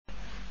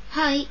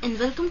Hi and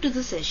welcome to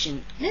the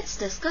session. Let's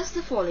discuss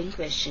the following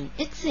question.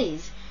 It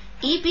says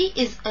AB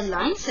is a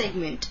line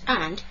segment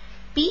and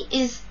P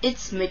is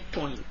its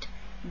midpoint.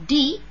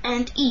 D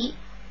and E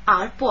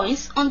are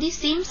points on the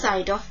same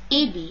side of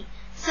AB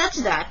such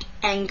that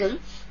angle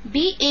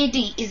BAD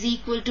is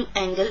equal to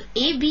angle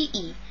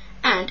ABE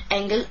and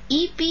angle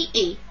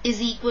EPA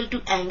is equal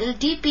to angle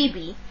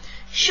DPB.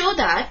 Show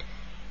that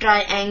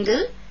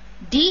triangle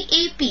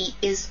DAP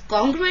is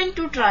congruent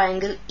to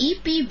triangle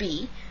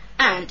EPB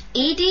and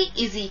AD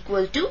is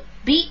equal to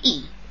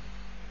BE.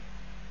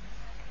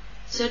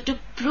 So to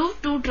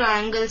prove two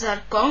triangles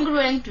are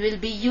congruent, we'll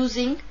be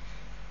using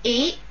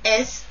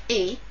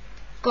ASA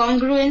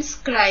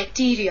congruence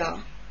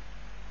criteria.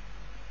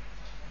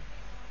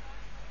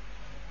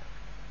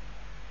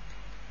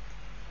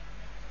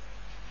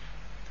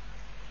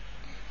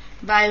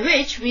 By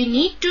which we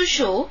need to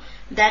show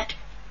that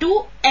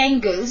two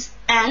angles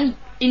and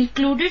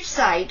included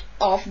side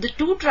of the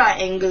two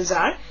triangles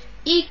are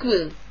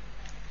equal.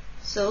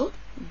 So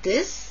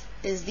this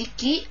is the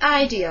key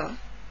idea.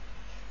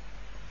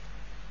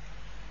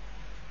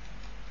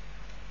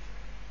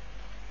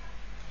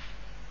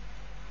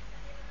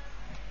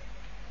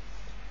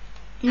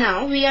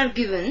 Now we are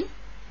given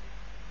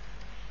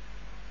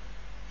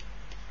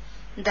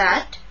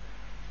that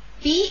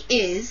P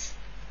is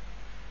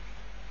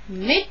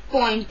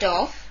midpoint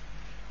of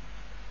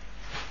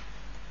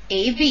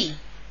AB,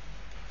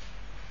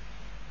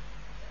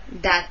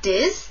 that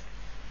is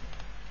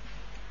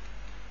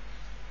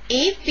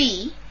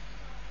AP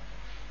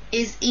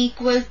is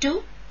equal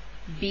to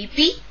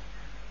BP,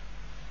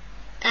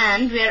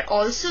 and we are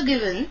also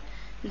given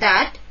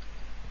that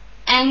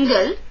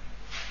angle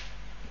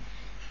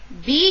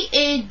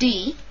BAD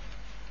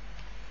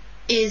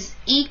is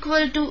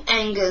equal to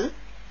angle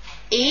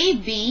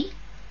ABE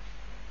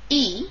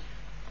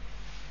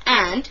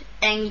and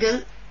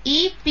angle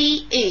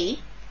EPA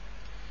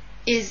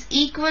is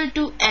equal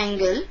to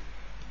angle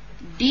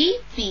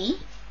DPB.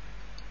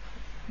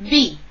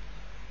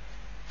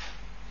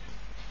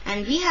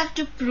 And we have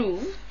to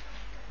prove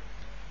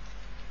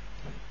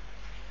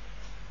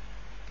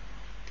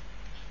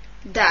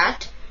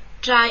that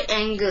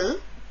triangle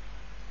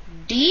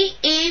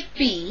DAP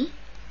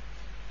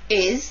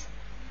is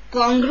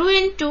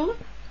congruent to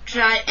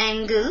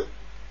triangle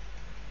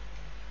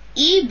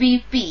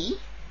EBP,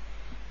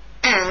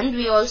 and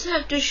we also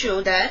have to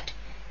show that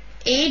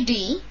AD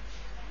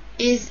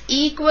is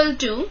equal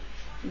to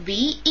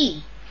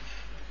BE.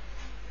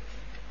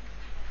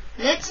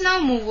 Let's now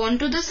move on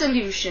to the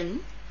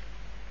solution.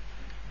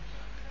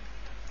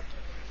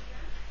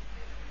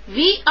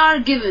 We are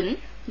given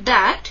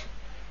that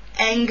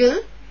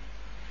angle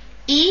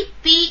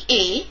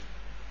EPA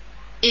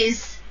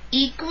is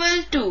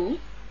equal to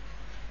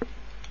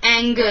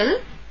angle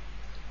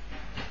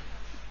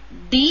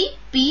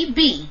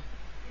DPB,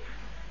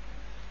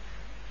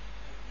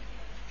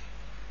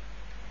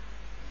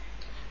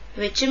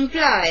 which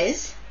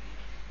implies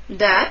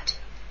that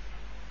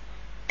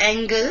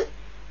angle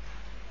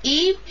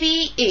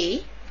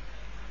EPA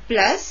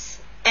plus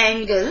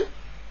angle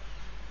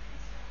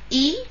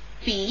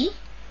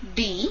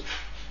EPD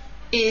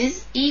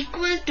is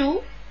equal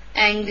to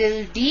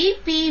angle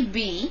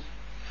DPB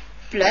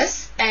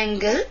plus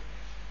angle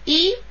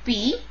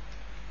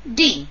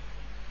EPD.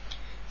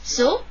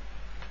 So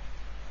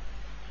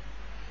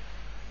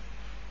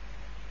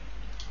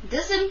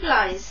this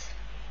implies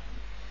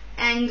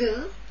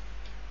angle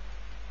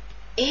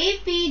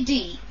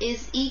APD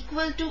is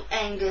equal to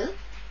angle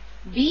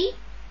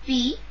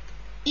BPE,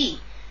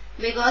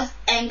 because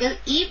angle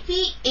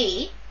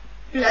EPA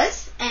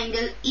plus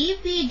angle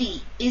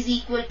EPD is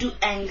equal to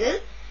angle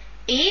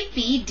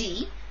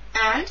APD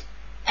and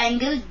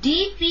angle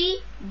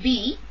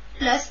DPB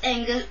plus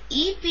angle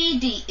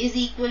EPD is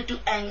equal to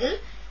angle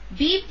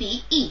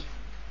BPE.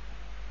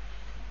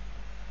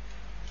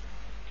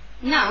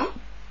 Now,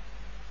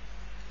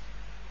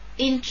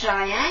 in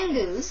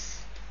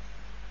triangles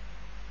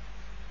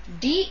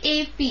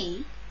DAP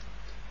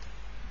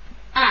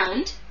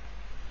and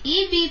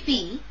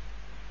EBP,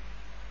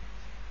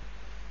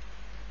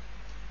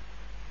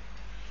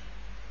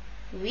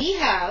 we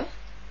have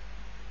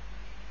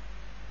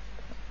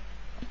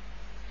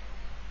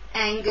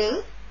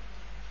angle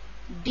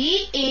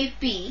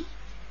DAP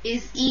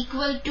is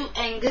equal to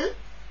angle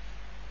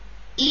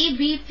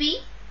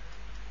EBP,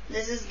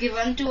 this is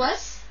given to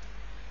us,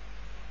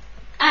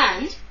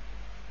 and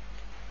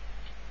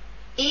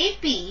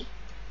AP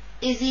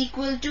is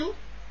equal to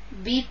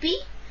BP,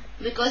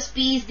 because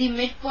P is the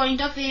midpoint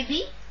of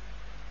AB.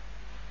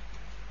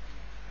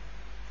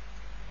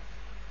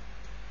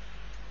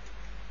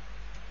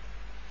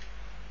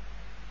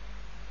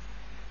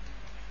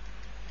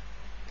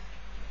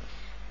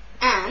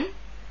 And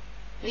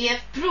we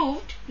have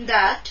proved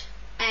that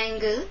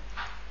angle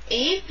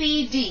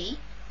APD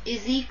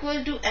is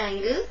equal to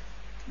angle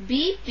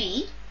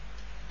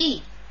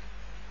BPE.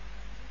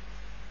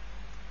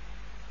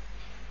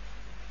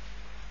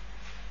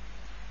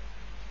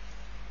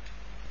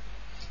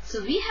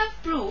 So we have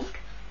proved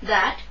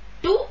that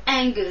two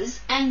angles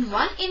and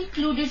one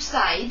included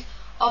side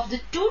of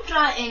the two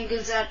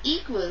triangles are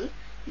equal,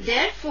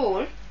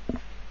 therefore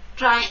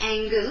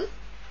triangle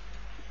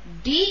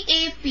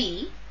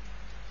DAP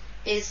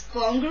is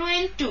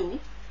congruent to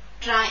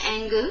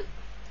triangle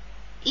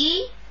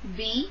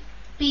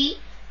EBP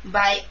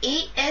by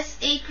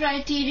ASA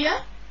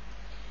criteria.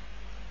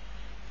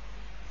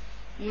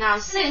 Now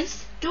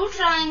since two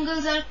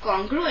triangles are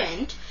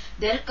congruent,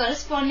 their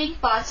corresponding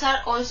parts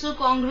are also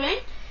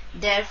congruent.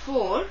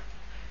 Therefore,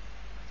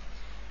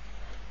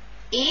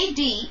 AD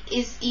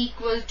is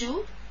equal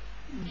to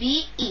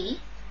BE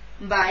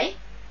by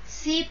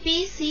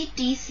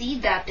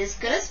CPCTC, that is,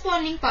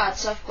 corresponding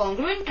parts of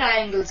congruent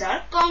triangles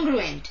are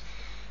congruent.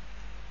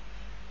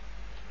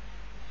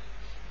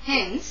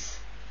 Hence,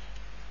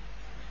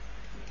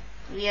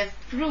 we have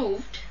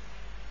proved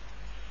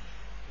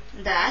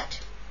that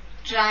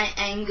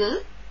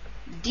triangle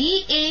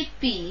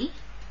DAP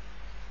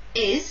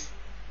is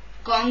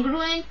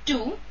congruent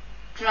to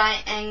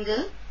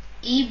triangle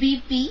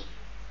EBP,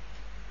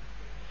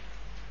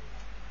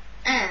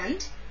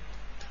 and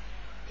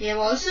we have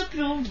also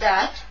proved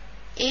that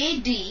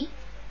AD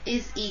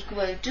is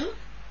equal to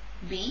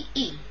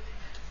BE.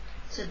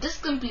 So this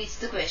completes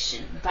the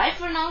question. Bye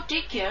for now.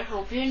 Take care.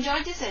 Hope you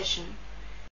enjoyed the session.